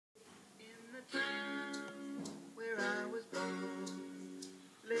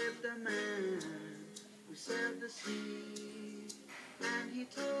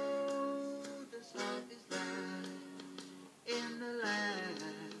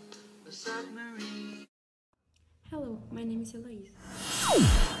my name is Eloise.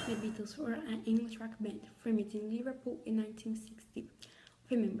 The Beatles were an English rock band formed in Liverpool in 1960,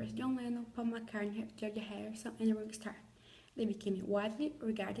 with members John Lennon, Paul McCartney, George Harrison, and Ringo Starr. They became widely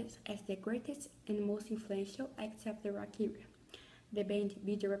regarded as the greatest and most influential acts of the rock era. The band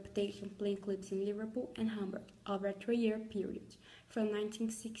built a reputation playing clubs in Liverpool and Hamburg over a 3-year period, from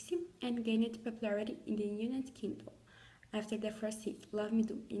 1960, and gained popularity in the United Kingdom after the first hit, Love Me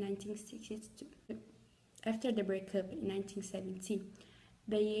Do, in 1962. After the breakup in 1970,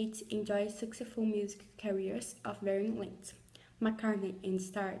 they each enjoyed successful music careers of varying lengths. McCartney and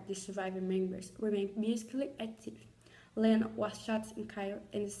Starr, the surviving members, remained musically active. Lennon was shot in Cairo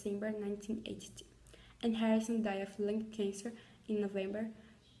in December 1982, and Harrison died of lung cancer in November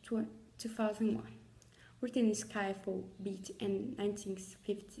 2001. Written in skiffle, beat, and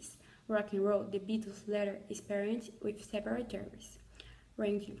 1950s rock and roll, the Beatles later experimented with several genres,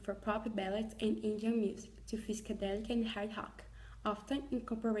 ranging from pop ballads and Indian music to psychedelic and hard rock, often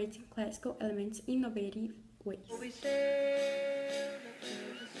incorporating classical elements in innovative ways. We sailed to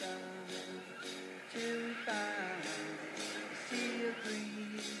the sun to find the sea of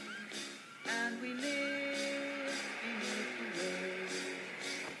green, and we lived beneath the waves.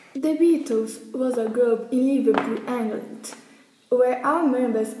 The Beatles was a group in Liverpool, England, where all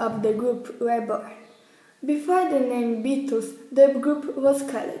members of the group were born. Before the name Beatles, the group was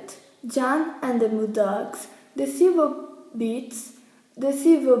called John and the Bulldogs, the Silver Beats,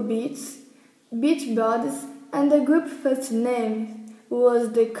 Beach Brothers, and the group's first name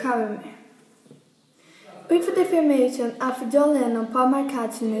was the Caramel. With the formation of John Lennon, Paul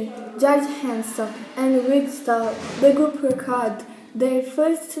McCartney, George Harrison, and Ringo Starr, the group recorded their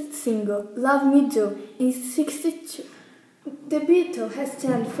first single, Love Me Do, in 1962. The Beatles has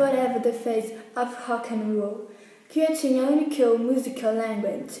changed forever the face of rock and roll, creating a unique musical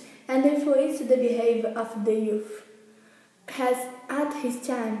language and influenced the behavior of the youth, has at his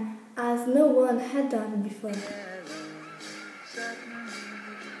time as no one had done before.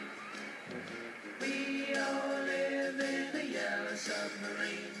 We all live in a yellow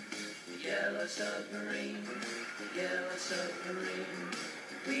submarine, yellow submarine, yellow submarine.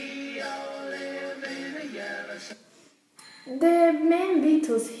 We all live in a yellow submarine. The main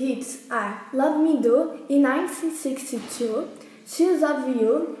Beatles hits are Love Me Do in 1962, Shoes of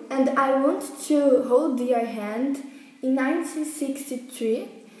You and I Want to Hold Your Hand in 1963,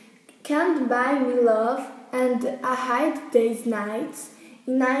 Can't Buy Me Love and A Hard Day's Nights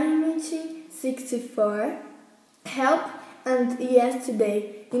in 1964, Help and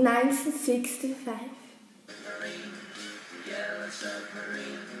Yesterday in 1965. Yellow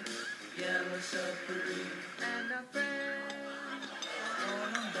submarine, yellow submarine, and our friends all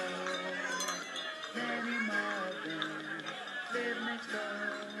on board. Many more of them live next door,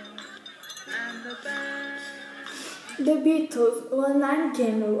 and the band. The Beatles won 9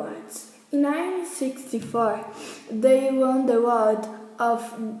 Grammy Awards. In 1964, they won the award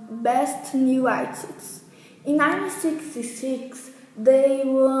of Best New Artist. In 1966, they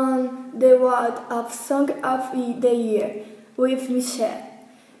won the award of Song of the Year with Michelle.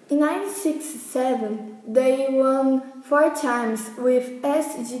 In 1967, they won 4 times with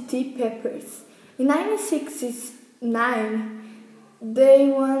Sgt. Peppers. In 1969, they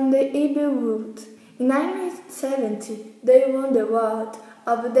won the Abbey Road. In 1970, they won the award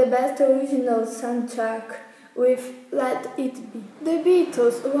of the Best Original Soundtrack with Let It Be. The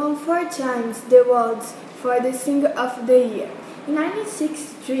Beatles won 4 times the awards for the Singer of the Year. In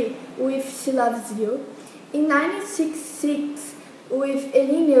 1963 with She Loves You, in 1966 with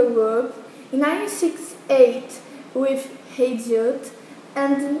Elena Rope, in 1968 with Hey Jude,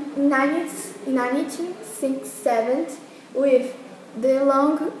 and in 1967 with The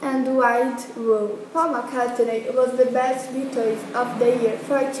Long and Wide Road. Paul McCartney was the best Beatles of the year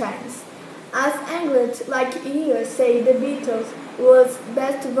 4 times. As England, like USA, the Beatles was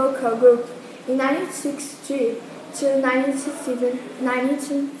best vocal group in 1963 to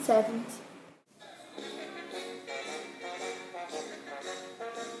 1970.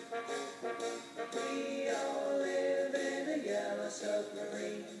 We all live in a yellow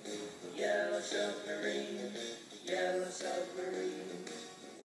submarine, yellow submarine, yellow submarine.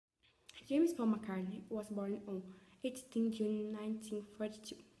 James Paul McCartney was born on 18 June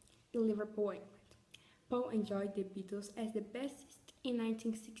 1942 in Liverpool, England. Paul enjoyed the Beatles as the bassist in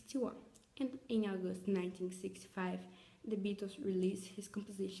 1961, and in August 1965, the Beatles released his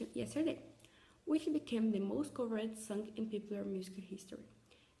composition Yesterday, which became the most covered song in popular music history.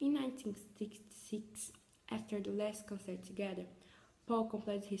 In 1966, after the last concert together, Paul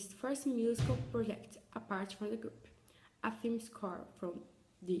completed his first musical project apart from the group, a film score from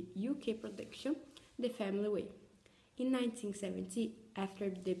the UK production The Family Way. In 1970, after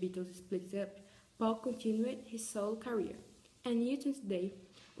the Beatles split up, Paul continued his solo career, and even today,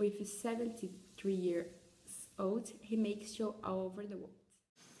 with 73 years old, he makes shows all over the world.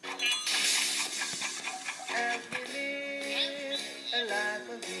 As we live a life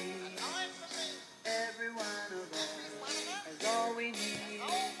of ease, every one of us has all we need.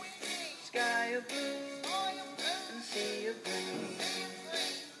 Sky of blue and sea of green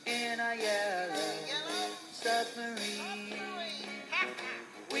in a yellow submarine.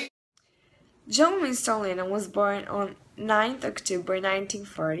 John Winston Lennon was born on 9 October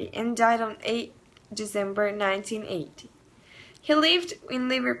 1940 and died on 8 December 1980. He lived in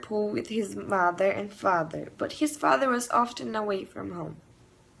Liverpool with his mother and father, but his father was often away from home.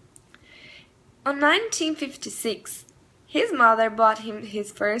 On 1956, his mother bought him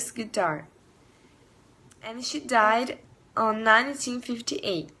his first guitar, and she died on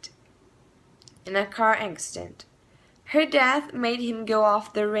 1958 in a car accident. Her death made him go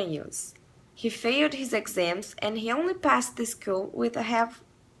off the rails. He failed his exams and he only passed the school with the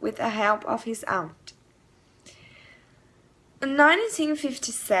help of his aunt. In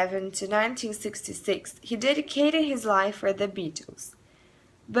 1957 to 1966, he dedicated his life for the Beatles.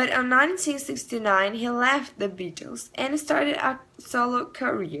 But in 1969, he left the Beatles and started a solo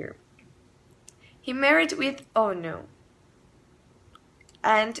career. He married with Ono,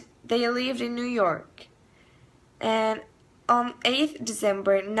 and they lived in New York. And on 8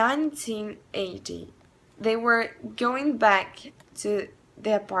 December 1980, they were going back to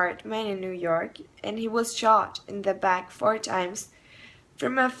the apartment in New York, and he was shot in the back 4 times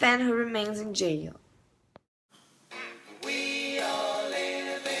from a fan who remains in jail. We all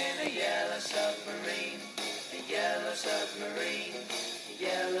live in a yellow submarine, a yellow submarine, a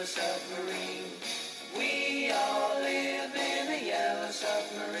yellow submarine. We all live in a yellow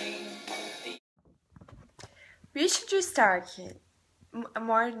submarine. Richard Starkey,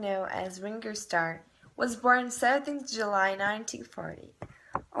 more known as Ringo Starr, was born 17th July 1940.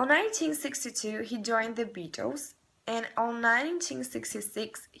 On 1962, he joined the Beatles, and on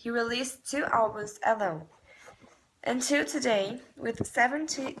 1966, he released 2 albums alone. Until today, with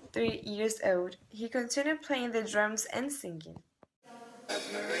 73 years old, he continued playing the drums and singing.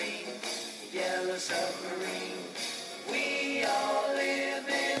 Submarine, yellow submarine. We all live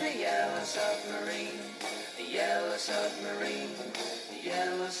in a yellow submarine, a yellow submarine, a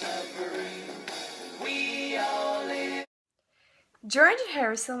yellow submarine. We all live. George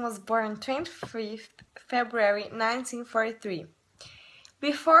Harrison was born 25th February 1943.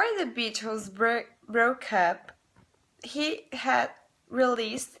 Before the Beatles broke up, he had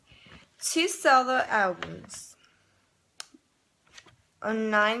released 2 solo albums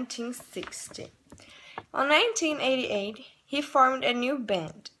in 1960. In 1988, he formed a new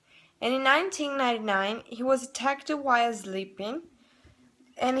band, and in 1999, he was attacked while sleeping,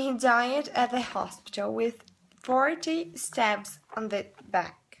 and he died at the hospital with 40 stabs on the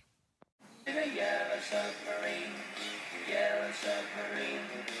back. In a yellow submarine, yellow submarine,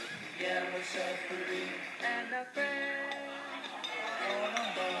 yellow submarine, and a friend on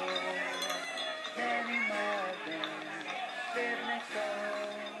board. Many more of them live next door,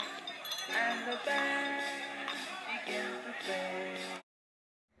 and the band begins to play.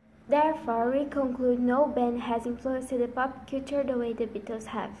 Therefore, we conclude no band has influenced the pop culture the way the Beatles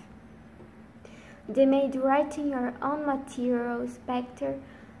have. They made writing your own material spectacular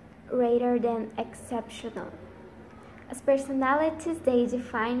rather than exceptional. As personalities, they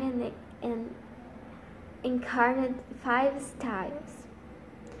defined and incarnate 5 styles: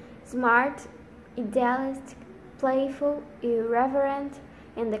 smart, idealistic, playful, irreverent,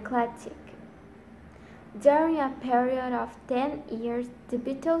 and eclectic. During a period of 10 years, the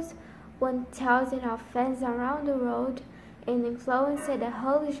Beatles won thousands of fans around the world and influenced a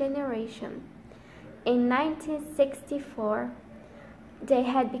whole generation. In 1964, they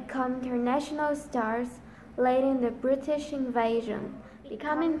had become international stars, leading the British invasion.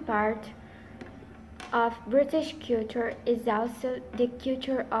 Becoming part of British culture is also the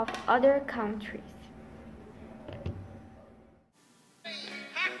culture of other countries.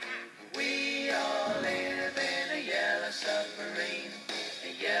 We all live in a yellow submarine,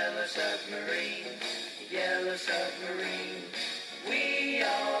 a yellow submarine, a yellow submarine. We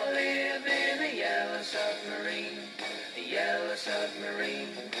all live in a yellow submarine, a yellow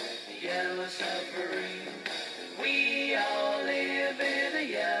submarine, a yellow submarine. We all live in a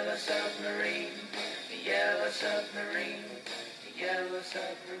yellow submarine, a yellow submarine, a yellow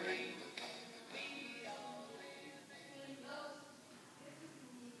submarine.